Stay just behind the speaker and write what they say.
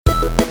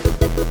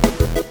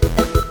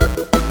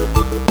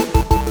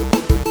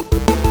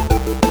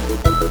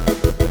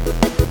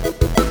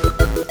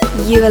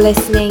You are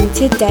listening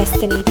to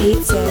Destiny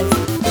Pizzas.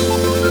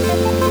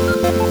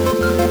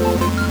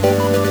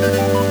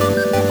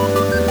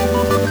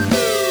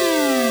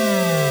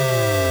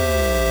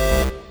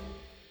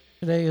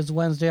 Today is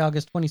Wednesday,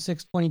 August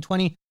 26,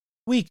 2020,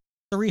 week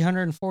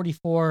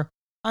 344.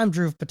 I'm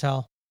Dhruv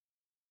Patel.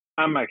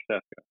 I'm Mike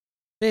Seska.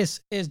 This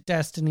is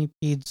Destiny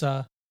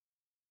Pizza.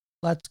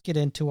 Let's get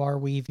into our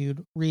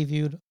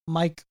reviewed.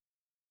 Mike.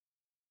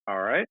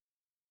 All right.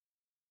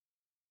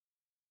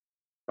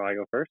 Shall I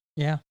go first?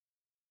 Yeah.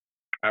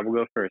 I will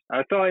go first.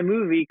 I saw a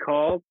movie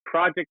called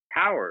Project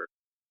Power,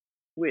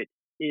 which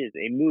is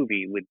a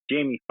movie with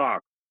Jamie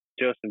Foxx,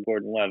 Joseph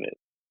Gordon-Levitt.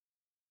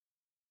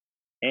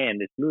 And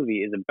this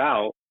movie is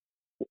about,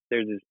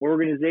 there's this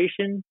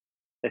organization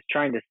that's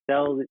trying to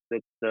sell,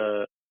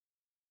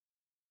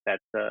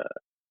 that's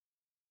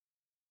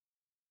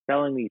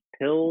selling these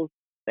pills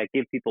that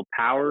give people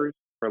powers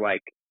for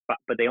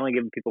but they only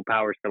give people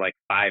powers for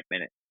 5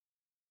 minutes.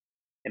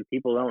 And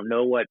people don't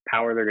know what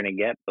power they're going to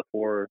get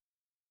before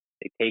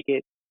they take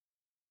it.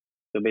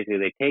 So basically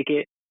they take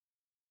it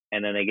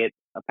and then they get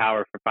a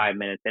power for 5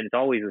 minutes, and it's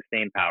always the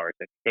same power.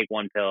 So if you take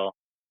one pill,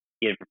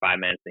 you get it for 5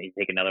 minutes, and you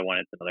take another one,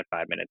 it's another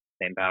 5 minutes,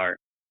 same power.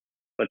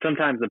 But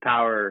sometimes the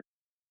power,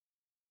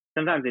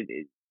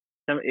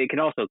 it can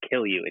also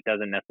kill you. It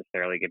doesn't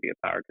necessarily give you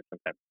a power because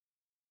sometimes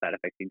side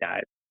effects you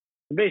die.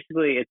 So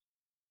basically, it's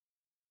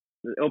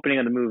the opening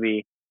of the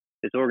movie.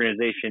 This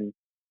organization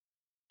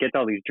gets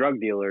all these drug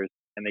dealers,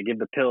 and they give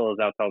the pills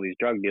out to all these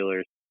drug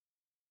dealers,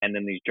 and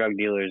then these drug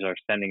dealers are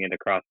sending it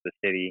across the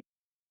city.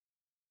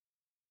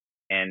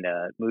 And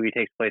the movie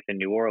takes place in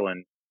New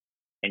Orleans,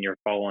 and you're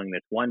following this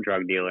one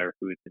drug dealer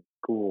who's in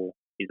school.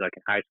 He's in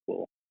high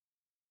school,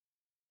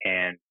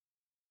 and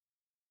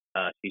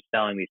she's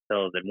selling these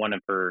pills. And one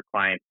of her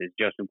clients is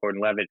Joseph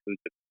Gordon-Levitt, who's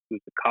the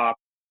cop,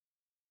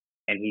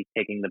 and he's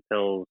taking the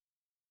pills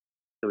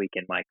so he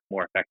can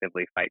more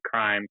effectively fight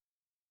crime.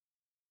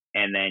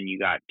 And then you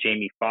got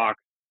Jamie Foxx,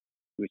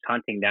 who's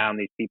hunting down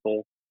these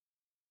people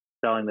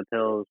selling the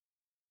pills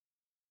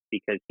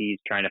because he's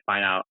trying to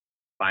find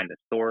the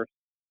source.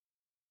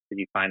 Because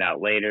you find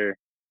out later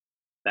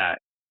that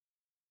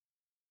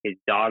his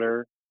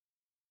daughter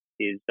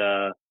is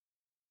I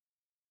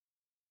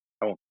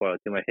won't spoil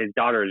it too much. His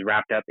daughter is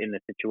wrapped up in the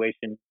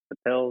situation, the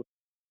pills.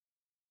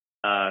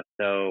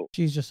 So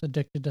she's just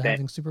addicted to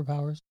having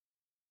superpowers.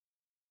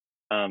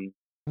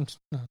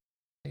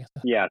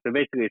 Yeah. So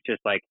basically, it's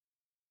just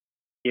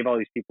give all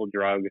these people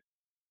drugs.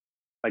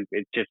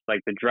 It's just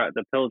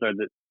the pills are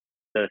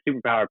the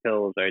superpower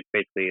pills are. It's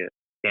basically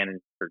standing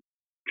for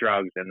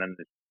drugs, and then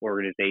this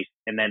organization,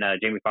 and then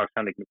Jamie Foxx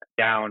hunting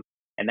down,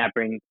 and that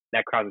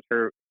crosses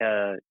her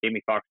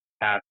Jamie Foxx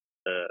past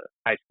the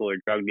high schooler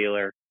drug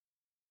dealer.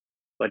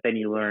 But then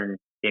you learn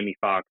Jamie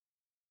Foxx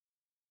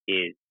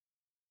he's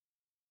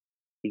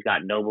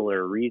got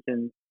nobler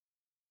reasons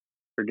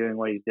for doing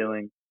what he's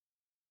doing.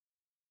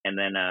 And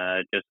then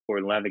just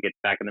Gordon-Levitt gets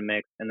back in the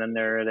mix, and then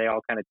they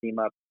all kind of team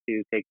up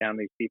to take down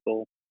these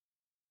people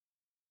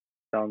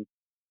selling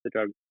the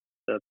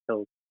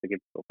pills to give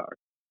people power.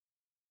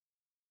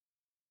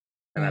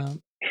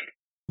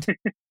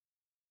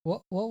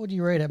 What would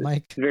you rate it,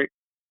 Mike?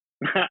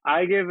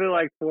 I give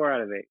it 4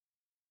 out of 8.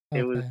 Okay.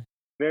 It was a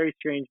very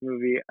strange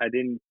movie. I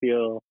didn't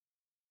feel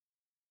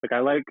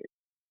I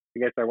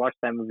guess I watched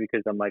that movie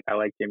because I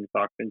like Jamie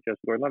Foxx and Joseph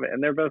Gordon-Levitt,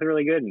 and they're both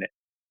really good in it.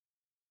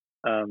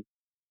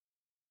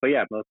 But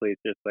yeah, mostly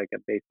it's just a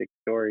basic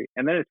story.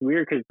 And then it's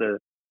weird because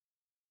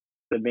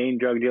the main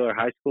drug dealer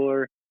high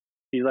schooler,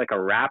 she's a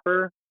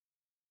rapper,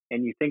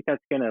 and you think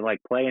that's gonna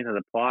play into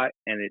the plot,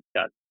 and it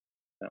doesn't.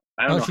 So,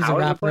 I don't know she's how a it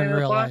would rapper play in into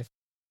the real plot. life.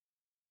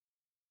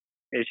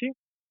 Is she?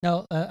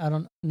 No, I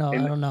don't know. I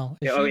don't know.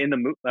 Is she? In the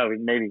movie? Oh,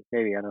 maybe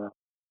I don't know.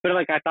 But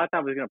I thought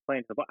that was gonna play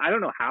into the plot. I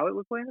don't know how it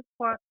would play into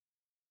the plot,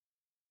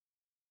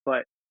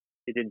 but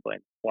it didn't play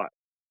into the plot.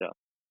 So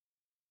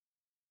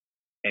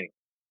anyway,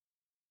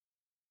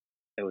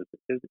 it was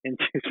an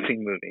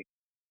interesting movie.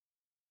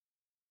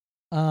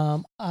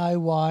 I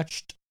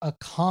watched a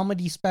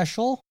comedy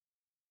special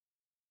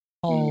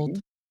called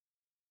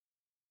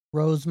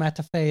Rose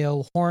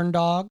Matafeo Horn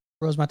Dog.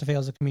 Rose Matafeo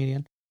is a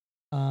comedian.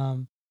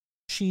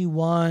 She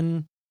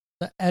won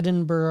the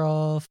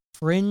Edinburgh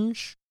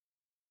Fringe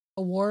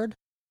Award.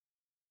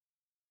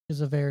 Which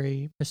is a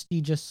very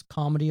prestigious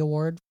comedy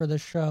award for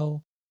this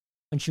show.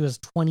 When she was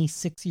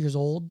 26 years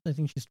old. I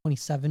think she was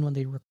 27 when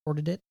they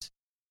recorded it.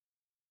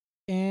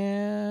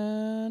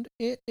 And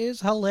it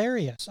is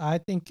hilarious. I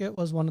think it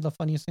was one of the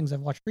funniest things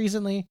I've watched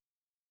recently.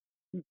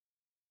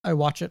 I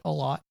watch it a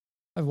lot.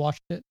 I've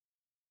watched it.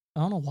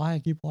 I don't know why I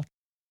keep watching it,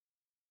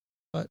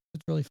 but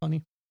it's really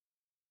funny.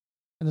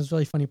 And there's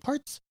really funny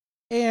parts.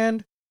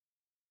 And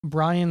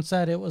Brian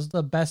said it was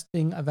the best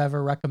thing I've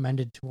ever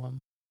recommended to him.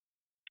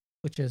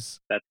 That's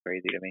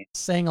crazy to me.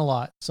 Saying a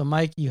lot. So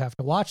Mike, you have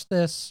to watch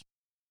this.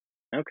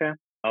 Okay.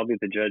 I'll be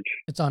the judge.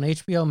 It's on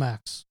HBO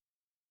Max.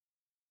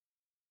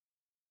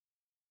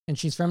 And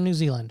she's from New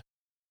Zealand.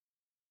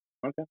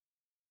 Okay.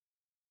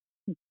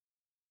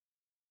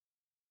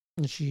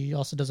 And she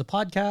also does a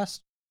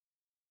podcast.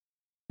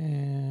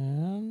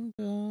 And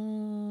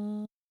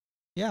And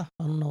yeah,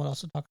 I don't know what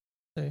else to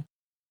say.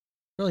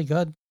 Really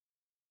good,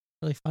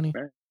 really funny,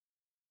 Right.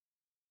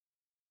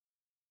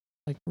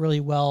 like really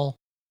well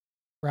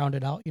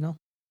rounded out. You know.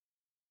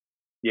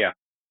 Yeah.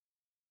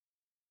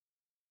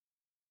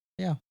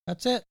 Yeah,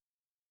 that's it.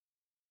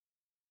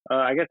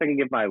 I guess I can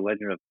give my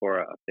Legend of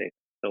Korra update.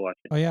 Still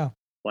watching. Oh yeah.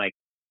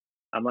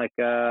 I'm like,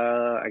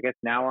 I guess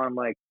now I'm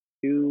like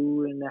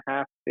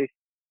 2.5-ish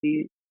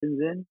seasons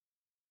in.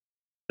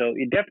 So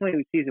it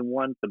definitely season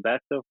one's the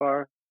best so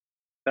far.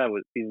 I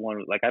thought season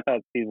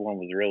one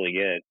was really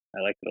good.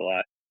 I liked it a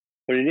lot.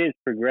 But it is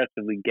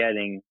progressively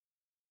getting.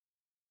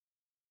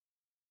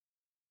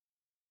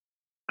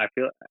 I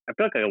feel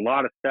like a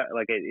lot of stuff.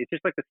 Like it's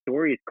just like the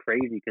story is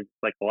crazy because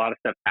like a lot of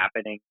stuff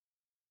happening.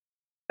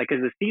 Like,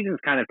 because the seasons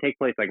kind of take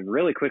place like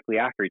really quickly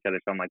after each other.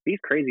 So I'm like, these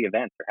crazy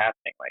events are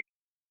happening like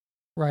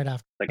Right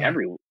after.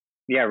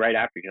 right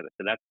after each other.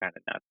 So that's kind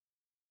of nuts.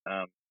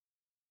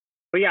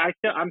 But yeah,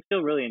 I'm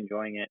still really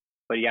enjoying it.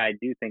 But yeah, I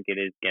do think it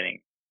is getting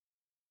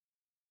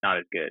not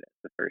as good as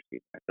the first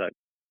season. I feel like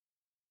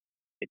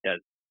it does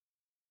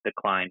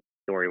decline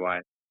story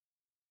wise.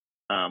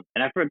 And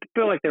I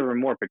feel like there were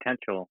more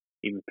potential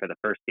even for the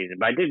first season.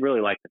 But I did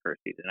really like the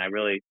first season. I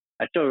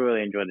still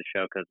really enjoy the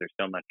show because there's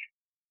so much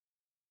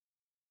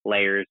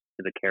layers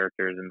to the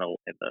characters and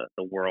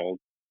the world.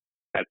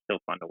 That's still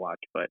fun to watch.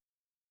 But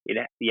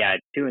season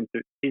 2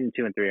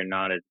 and 3 are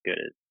not as good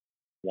as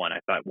 1. I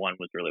thought 1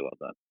 was really well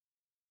done.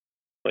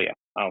 But yeah,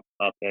 I'll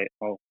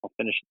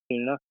finish it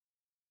soon enough.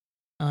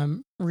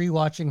 I'm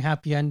rewatching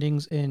Happy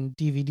Endings in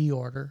DVD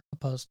order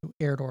opposed to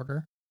aired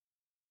order.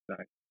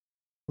 Nice.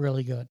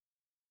 Really good.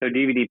 So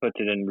DVD puts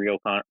it in real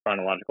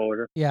chronological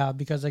order? Yeah,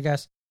 because I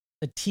guess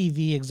the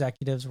TV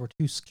executives were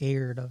too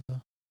scared of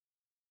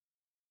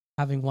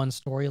having one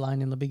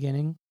storyline in the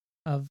beginning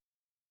of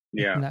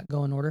making that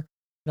go in order.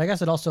 But I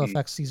guess it also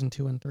affects season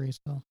 2 and 3.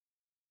 So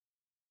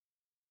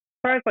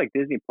surprised like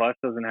Disney Plus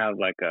doesn't have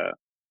like a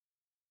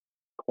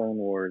Clone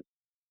Wars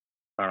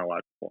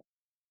chronological.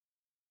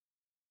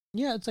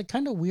 Yeah, it's like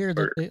kind of weird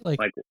that they, like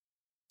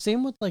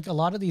same with like a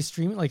lot of these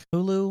streaming like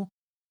Hulu,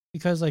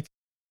 because like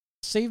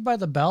Saved by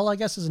the Bell, I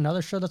guess, is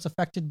another show that's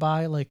affected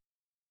by like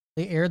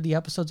they aired the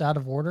episodes out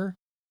of order.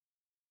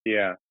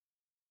 Yeah.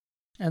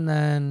 And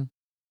then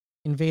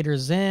Invader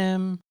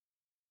Zim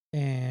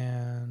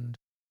and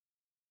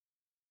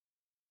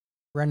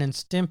Ren and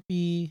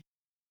Stimpy.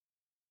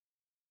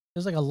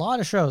 There's like a lot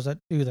of shows that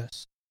do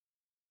this.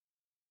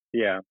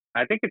 Yeah.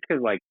 I think it's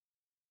because like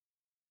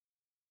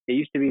it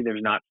used to be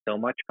there's not so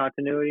much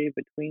continuity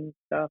between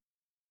stuff.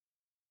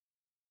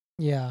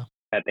 Yeah.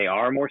 That they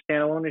are more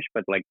standalone-ish,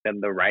 but like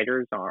then the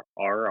writers are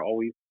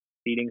always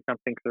feeding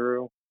something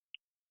through.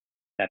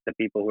 That the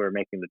people who are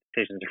making the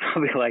decisions are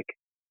probably like,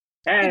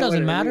 it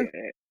doesn't matter.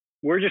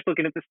 We're just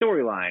looking at the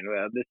storyline.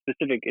 This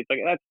specific, it's like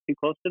that's too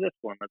close to this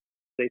one. Let's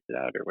space it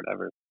out or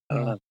whatever. I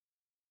don't know.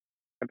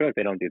 I feel like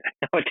they don't do that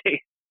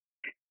nowadays.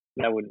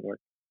 That wouldn't work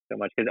so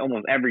much because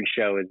almost every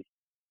show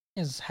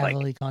is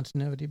heavily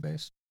continuity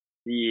based.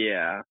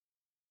 Yeah.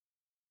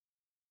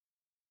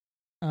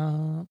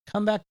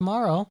 Come back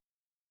tomorrow.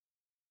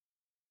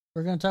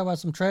 We're going to talk about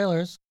some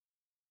trailers.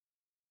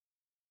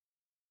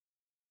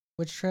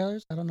 Which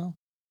trailers? I don't know.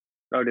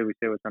 Oh, did we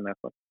say what's on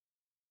Netflix?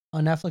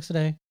 On Netflix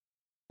today.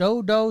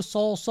 Do, do,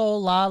 sol,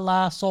 sol, la,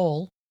 la,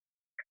 sol.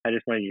 I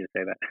just wanted you to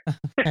say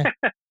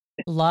that.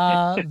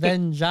 La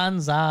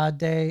Venganza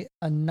de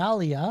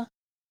Analia,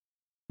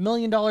 $1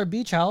 Million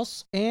Beach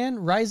House,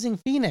 and Rising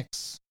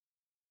Phoenix.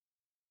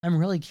 I'm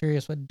really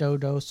curious what Do,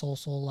 do, sol,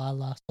 sol, la,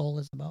 la, sol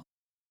is about.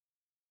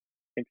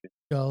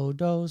 Do,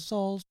 do,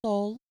 sol,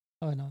 sol.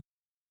 Oh, I know.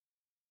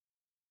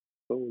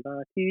 So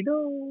lucky,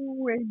 no,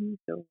 rainy,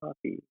 so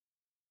happy.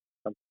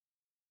 I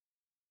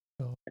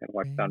gotta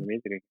watch Sound of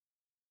Music again.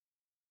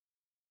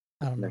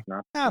 I don't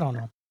know. I don't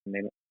know. And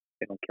they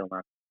don't kill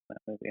Nazis in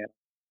that movie.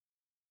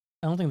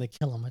 I don't think they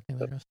kill them. I think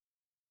they're just.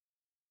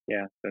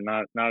 Yeah, they're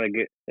not a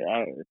good.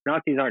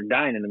 Nazis aren't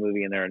dying in the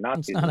movie, and there are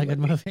Nazis. It's not a good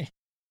movie.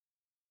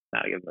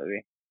 Not a good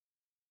movie.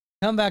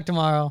 Come back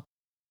tomorrow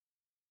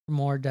for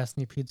more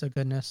Destiny Pizza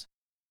goodness.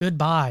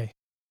 Goodbye.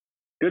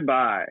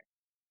 Goodbye.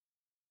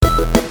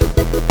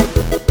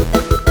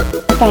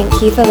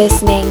 Thank you for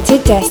listening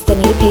to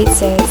Destiny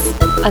Pizzas.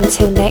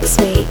 Until next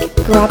week,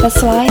 grab a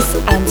slice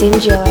and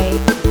enjoy.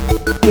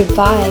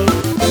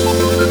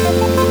 Goodbye.